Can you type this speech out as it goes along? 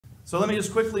So let me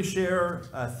just quickly share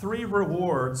 3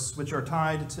 rewards which are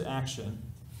tied to action.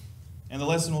 And the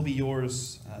lesson will be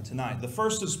yours tonight. The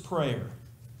first is prayer.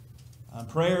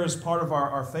 Prayer is part of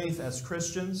our faith as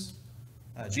Christians.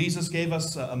 Jesus gave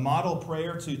us a model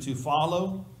prayer to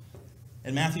follow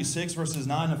in Matthew 6, verses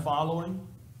 9 and following.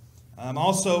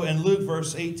 Also in Luke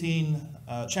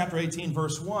chapter 18,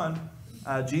 verse 1,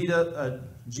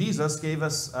 Jesus gave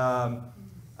us a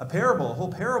whole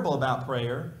parable about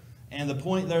prayer. And the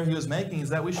point there he was making is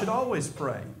that we should always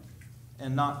pray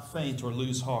and not faint or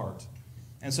lose heart.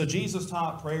 And so Jesus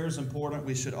taught prayer is important.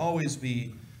 We should always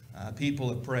be people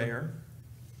of prayer.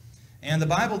 And the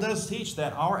Bible does teach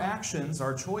that our actions,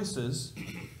 our choices,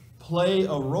 play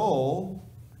a role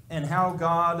in how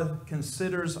God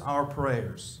considers our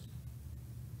prayers.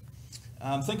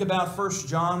 Think about 1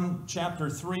 John chapter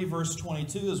 3, verse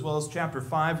 22, as well as chapter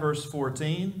 5, verse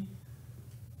 14.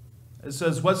 It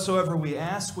says, "Whatsoever we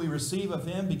ask, we receive of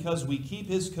him, because we keep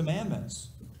his commandments,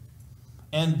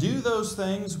 and do those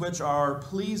things which are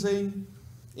pleasing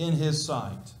in his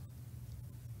sight."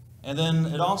 And then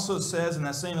it also says in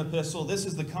that same epistle, "This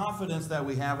is the confidence that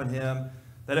we have in him,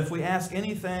 that if we ask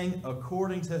anything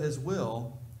according to his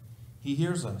will, he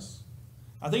hears us."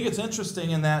 I think it's interesting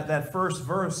in that first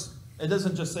verse, it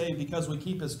doesn't just say because we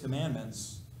keep his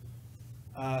commandments.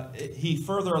 He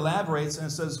further elaborates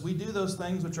and says, we do those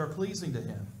things which are pleasing to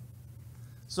him.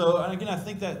 So, and again, I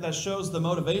think that shows the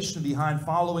motivation behind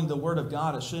following the Word of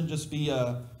God. It shouldn't just be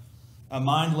a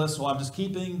mindless, well, I'm just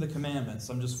keeping the commandments.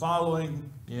 I'm just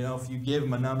following, if you give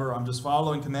him a number, I'm just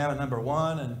following commandment number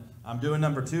 1, and I'm doing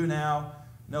number 2 now.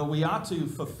 No, we ought to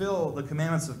fulfill the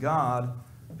commandments of God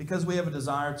because we have a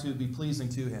desire to be pleasing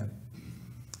to him.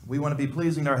 We want to be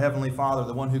pleasing to our Heavenly Father,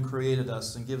 the one who created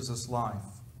us and gives us life.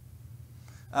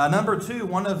 Number 2,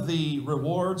 one of the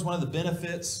rewards, one of the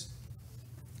benefits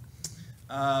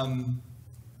of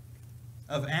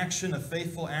action, of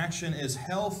faithful action, is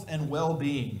health and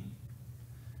well-being.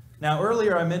 Now,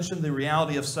 earlier I mentioned the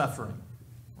reality of suffering,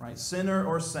 right? Sinner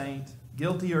or saint,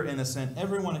 guilty or innocent,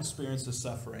 everyone experiences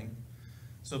suffering.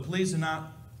 So please do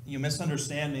not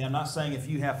misunderstand me. I'm not saying if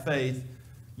you have faith,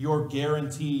 you're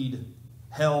guaranteed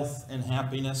health and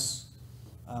happiness.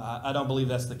 I don't believe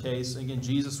that's the case. Again,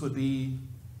 Jesus would be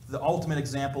the ultimate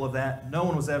example of that. No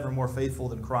one was ever more faithful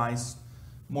than Christ,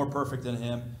 more perfect than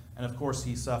him, and of course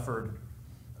he suffered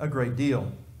a great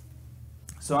deal.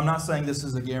 So I'm not saying this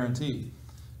is a guarantee.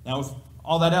 Now, with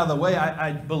all that out of the way,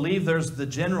 I believe there's the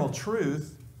general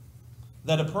truth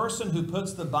that a person who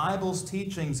puts the Bible's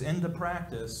teachings into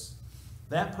practice,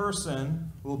 that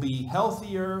person will be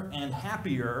healthier and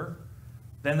happier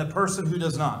than the person who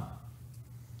does not.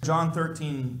 John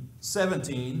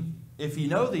 13:17, "If ye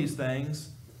know these things,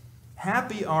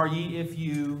 happy are ye if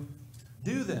you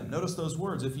do them." Notice those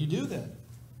words, if you do them.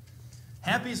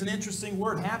 Happy is an interesting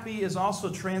word. Happy is also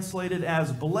translated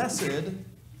as blessed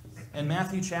in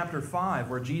Matthew chapter 5,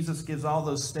 where Jesus gives all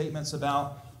those statements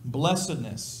about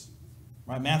blessedness.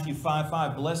 Right? Matthew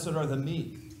 5:5, "Blessed are the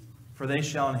meek, for they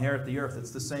shall inherit the earth." It's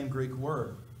the same Greek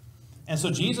word. And so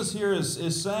Jesus here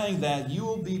is saying that you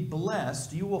will be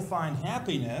blessed, you will find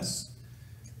happiness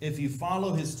if you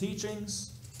follow his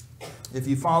teachings, if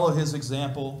you follow his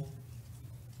example.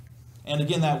 And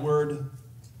again, that word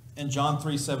in John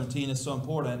 3:17 is so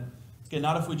important. Again,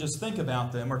 not if we just think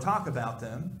about them or talk about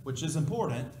them, which is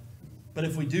important, but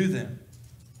if we do them.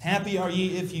 Happy are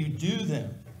ye if you do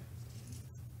them.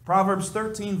 Proverbs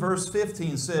 13 verse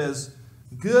 15 says,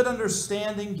 "Good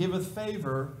understanding giveth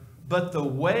favor, but the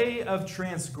way of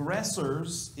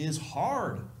transgressors is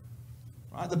hard."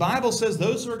 Right? The Bible says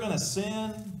those who are going to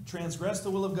sin, transgress the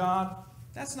will of God,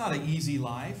 that's not an easy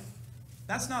life.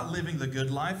 That's not living the good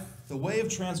life. The way of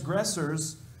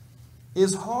transgressors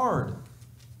is hard.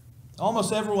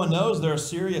 Almost everyone knows there are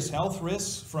serious health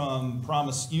risks from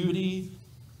promiscuity,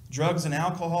 drugs and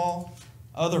alcohol,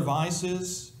 other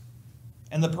vices.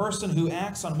 And the person who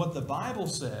acts on what the Bible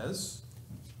says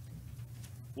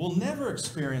will never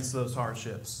experience those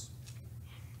hardships.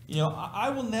 I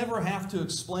will never have to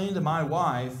explain to my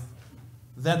wife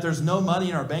that there's no money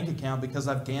in our bank account because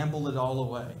I've gambled it all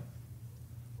away.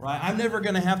 Right? I'm never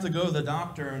going to have to go to the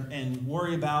doctor and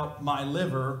worry about my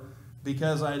liver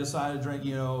because I decided to drink,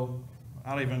 I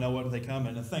don't even know what they come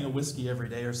in, a thing of whiskey every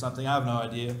day or something. I have no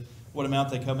idea what amount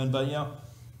they come in. But,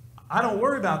 I don't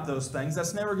worry about those things.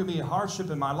 That's never going to be a hardship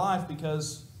in my life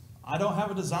because I don't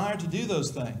have a desire to do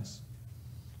those things.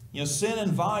 Sin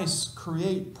and vice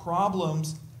create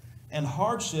problems and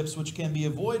hardships which can be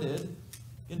avoided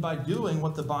by doing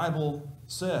what the Bible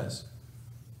says.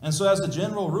 And so as a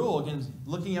general rule, again,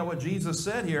 looking at what Jesus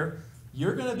said here,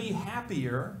 you're going to be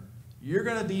happier you're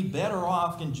going to be better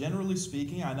off, and generally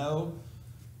speaking, I know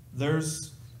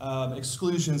there's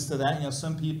exclusions to that. You know,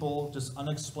 some people just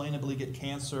unexplainably get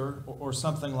cancer or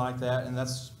something like that, and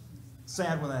that's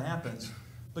sad when that happens.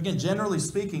 But again, generally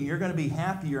speaking, you're going to be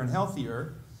happier and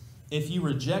healthier if you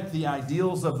reject the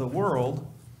ideals of the world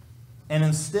and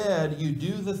instead you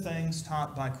do the things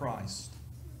taught by Christ.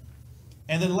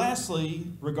 And then lastly,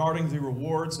 regarding the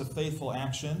rewards of faithful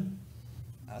action,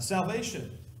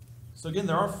 salvation. So again,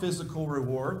 there are physical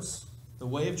rewards. The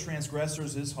way of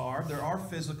transgressors is hard. There are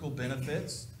physical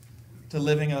benefits to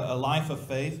living a life of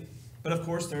faith. But of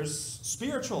course, there's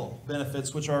spiritual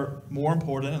benefits which are more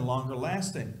important and longer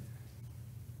lasting.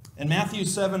 In Matthew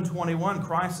 7:21,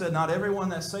 Christ said, "Not everyone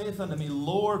that saith unto me,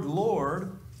 Lord,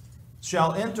 Lord,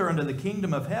 shall enter into the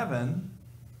kingdom of heaven,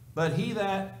 but he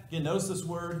that," again, notice this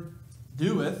word,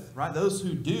 doeth, right? Those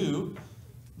who do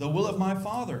the will of my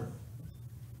Father,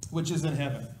 which is in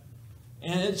heaven.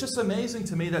 And it's just amazing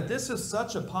to me that this is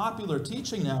such a popular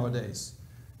teaching nowadays.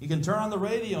 You can turn on the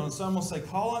radio and someone will say,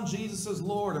 call on Jesus as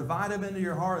Lord, invite him into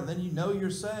your heart, and then you know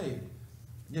you're saved.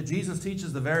 Yet Jesus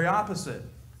teaches the very opposite.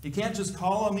 You can't just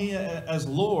call on me as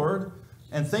Lord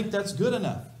and think that's good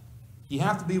enough. You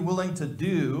have to be willing to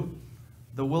do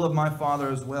the will of my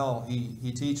Father as well,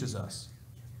 he teaches us.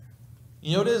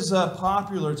 You know, it is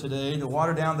popular today to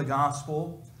water down the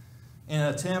gospel in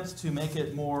an attempt to make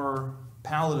it more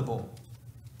palatable.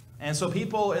 And so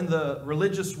people in the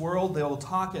religious world, they'll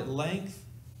talk at length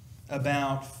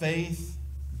about faith,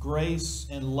 grace,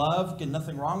 and love. Again,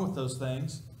 nothing wrong with those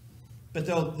things. But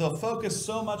they'll focus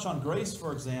so much on grace,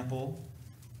 for example,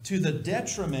 to the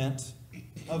detriment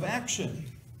of action.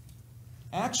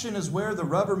 Action is where the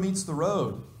rubber meets the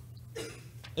road.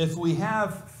 If we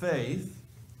have faith,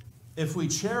 if we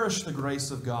cherish the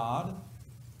grace of God,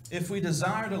 if we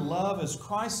desire to love as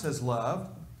Christ has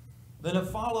loved, then it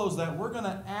follows that we're going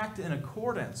to act in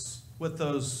accordance with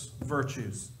those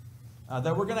virtues.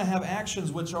 That we're going to have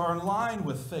actions which are in line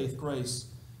with faith, grace,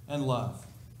 and love.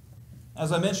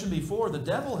 As I mentioned before, the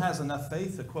devil has enough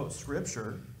faith to quote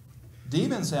Scripture.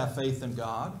 Demons have faith in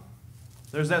God.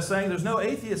 There's that saying, there's no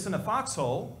atheist in a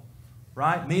foxhole,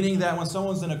 right? Meaning that when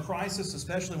someone's in a crisis,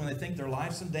 especially when they think their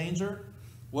life's in danger,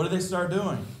 what do they start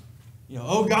doing? You know,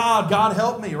 oh God, God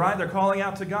help me, right? They're calling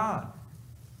out to God.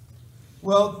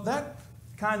 Well, that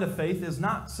kind of faith is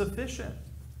not sufficient.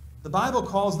 The Bible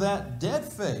calls that dead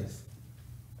faith.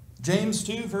 James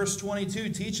 2, verse 22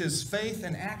 teaches faith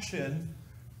and action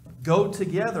go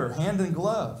together, hand in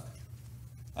glove.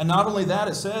 And not only that,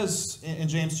 it says in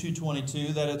James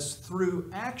 2:22 that it's through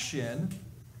action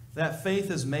that faith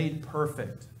is made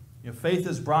perfect. You know, faith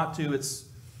is brought to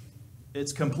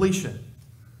its completion.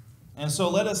 And so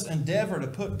let us endeavor to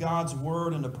put God's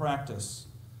word into practice.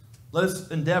 Let us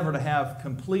endeavor to have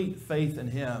complete faith in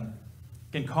Him,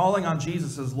 in calling on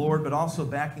Jesus as Lord, but also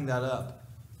backing that up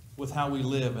with how we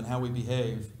live and how we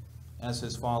behave as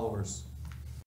His followers.